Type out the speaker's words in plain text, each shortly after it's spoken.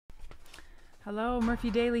Hello,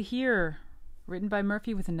 Murphy Daily here, written by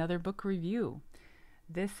Murphy with another book review.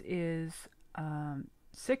 This is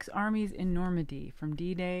Six Armies in Normandy, from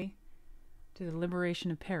D-Day to the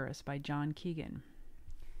Liberation of Paris by John Keegan.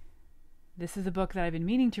 This is a book that I've been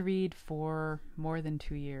meaning to read for more than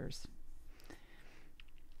 2 years.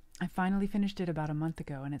 I finally finished it about a month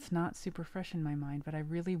ago, and it's not super fresh in my mind, but I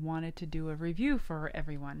really wanted to do a review for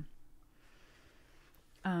everyone.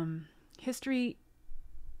 History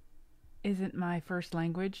isn't my first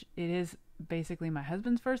language. It is basically my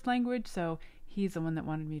husband's first language, so he's the one that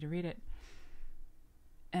wanted me to read it.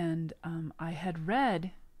 And I had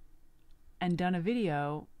read and done a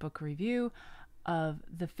video book review of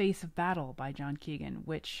The Face of Battle by John Keegan,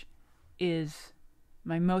 which is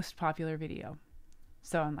my most popular video.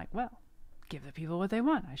 So I'm like, well, give the people what they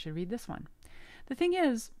want. I should read this one. The thing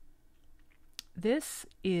is, this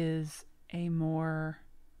is a more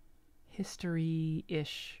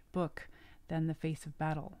history-ish book than The Face of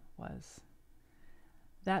Battle was.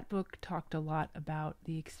 That book talked a lot about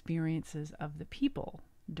the experiences of the people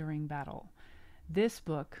during battle. This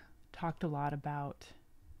book talked a lot about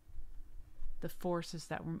the forces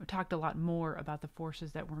that were, talked a lot more about the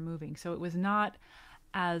forces that were moving. So it was not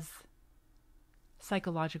as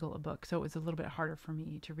psychological a book, so it was a little bit harder for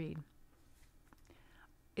me to read.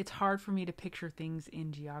 It's hard for me to picture things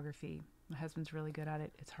in geography. My husband's really good at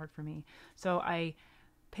it. It's hard for me. So I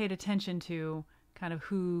paid attention to kind of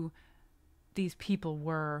who these people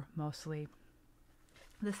were mostly.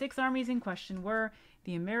 The 6 armies in question were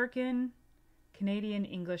the American, Canadian,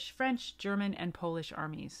 English, French, German, and Polish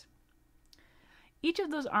armies. Each of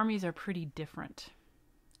those armies are pretty different,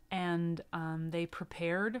 and they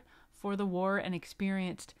prepared for the war and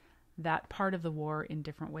experienced that part of the war in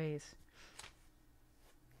different ways.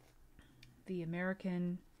 The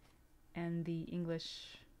American and the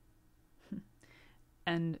English,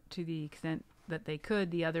 and to the extent that they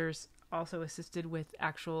could, the others also assisted with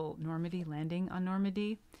actual Normandy, landing on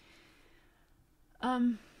Normandy.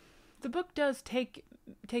 The book does take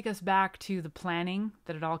us back to the planning,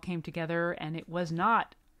 that it all came together, and it was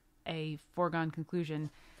not a foregone conclusion.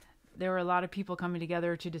 There were a lot of people coming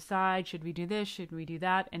together to decide, should we do this, should we do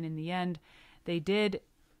that, and in the end, they did,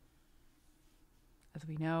 as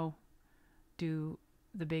we know, do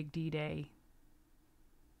the big D-Day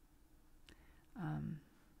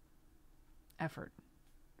effort,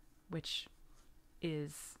 which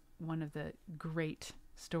is one of the great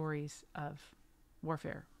stories of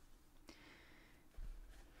warfare.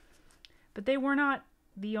 But they were not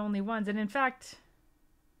the only ones, and in fact,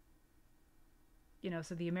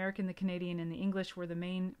 so the American, the Canadian, and the English were the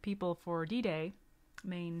main people for D-Day,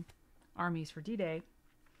 main armies for D-Day.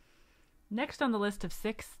 Next on the list of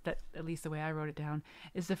 6, that at least the way I wrote it down,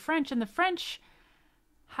 is the French. And the French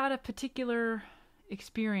had a particular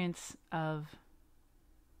experience of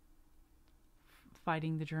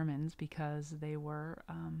fighting the Germans because they were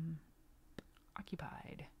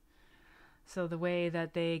occupied. So the way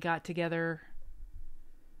that they got together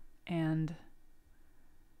and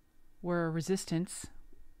were a resistance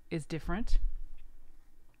is different.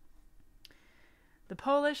 The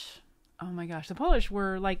Polish, oh my gosh, the Polish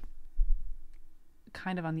were like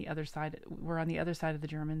kind of on the other side, were on the other side of the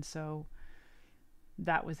Germans, so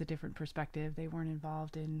that was a different perspective. They weren't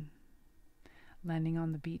involved in landing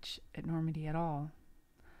on the beach at Normandy at all.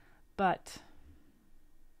 But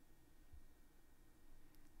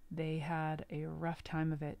they had a rough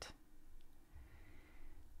time of it.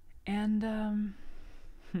 And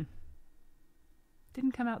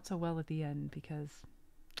didn't come out so well at the end, because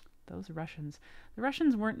the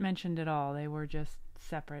Russians weren't mentioned at all. They were just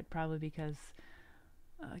separate, probably because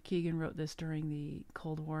Keegan wrote this during the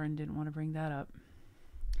Cold War and didn't want to bring that up.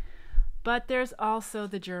 But there's also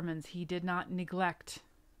the Germans. He did not neglect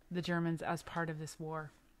the Germans as part of this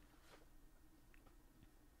war.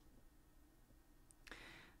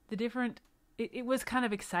 It was kind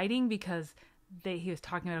of exciting because he was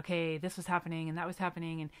talking about, okay, this was happening and that was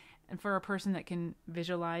happening, and for a person that can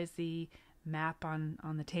visualize the map on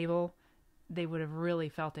the table, they would have really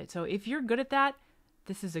felt it. So if you're good at that,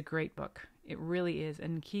 this is a great book. It really is.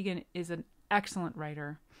 And Keegan is an excellent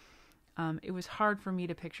writer. It was hard for me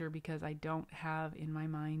to picture because I don't have in my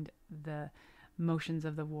mind the motions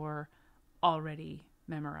of the war already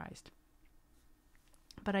memorized.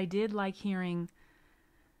 But I did like hearing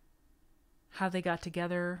how they got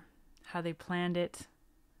together, how they planned it,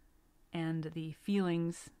 and the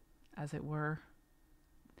feelings, as it were,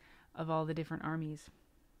 of all the different armies.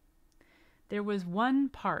 There was one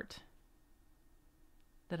part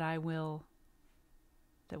that will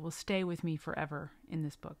stay with me forever in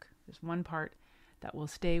this book. There's one part that will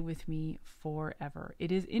stay with me forever.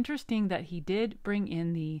 It is interesting that he did bring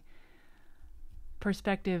in the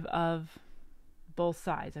perspective of both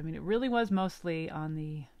sides. I mean, it really was mostly on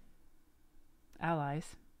the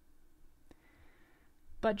Allies,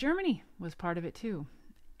 but Germany was part of it too.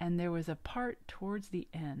 And there was a part towards the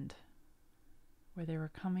end where they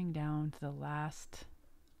were coming down to the last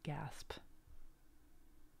gasp.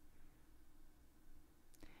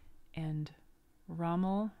 And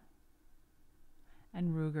Rommel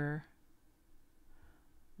and Ruger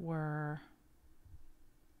were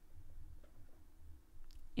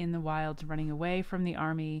in the wilds, running away from the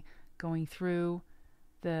army, going through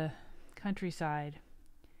the countryside,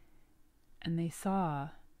 and they saw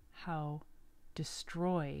how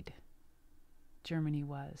destroyed Germany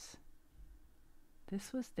was.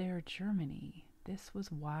 This was their Germany. This was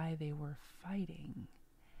why they were fighting.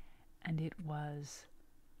 And it was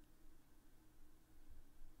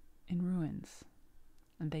in ruins.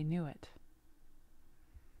 And they knew it.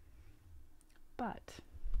 But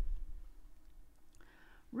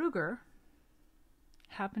Ruger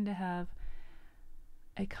happened to have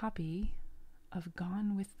a copy of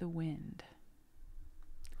Gone with the Wind.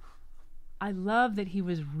 I love that he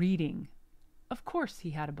was reading. Of course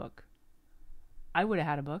he had a book. I would have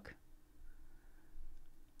had a book.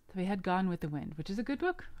 So he had Gone with the Wind, which is a good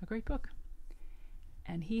book, a great book.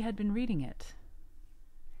 And he had been reading it.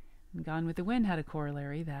 And Gone with the Wind had a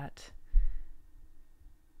corollary that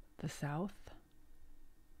the South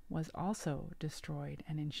was also destroyed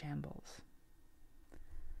and in shambles.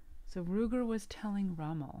 So Ruger was telling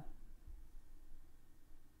Rommel,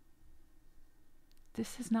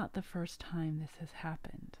 this is not the first time this has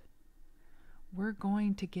happened. We're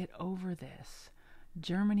going to get over this.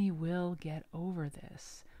 Germany will get over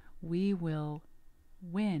this. We will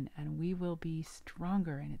win and we will be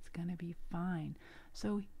stronger and it's going to be fine.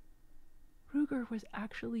 So Ruger was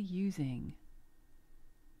actually using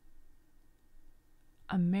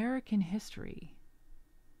American history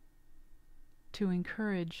to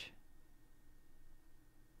encourage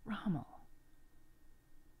Rommel.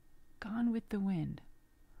 Gone with the Wind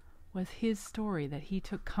was his story that he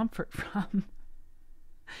took comfort from.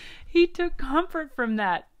 He took comfort from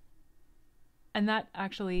that. And that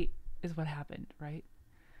actually is what happened, right?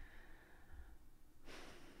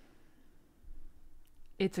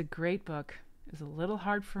 It's a great book. It was a little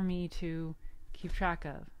hard for me to keep track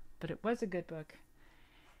of, but it was a good book.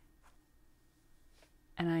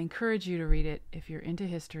 And I encourage you to read it if you're into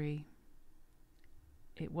history.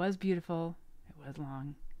 It was beautiful. It was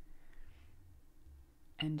long.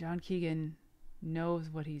 And John Keegan knows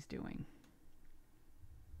what he's doing.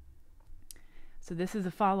 So this is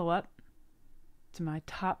a follow-up to my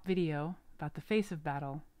top video about the face of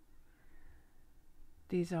battle.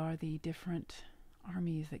 These are the different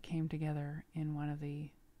armies that came together in one of the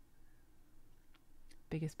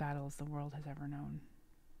biggest battles the world has ever known.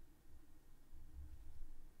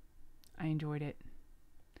 I enjoyed it.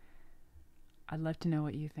 I'd love to know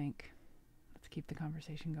what you think. Let's keep the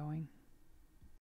conversation going.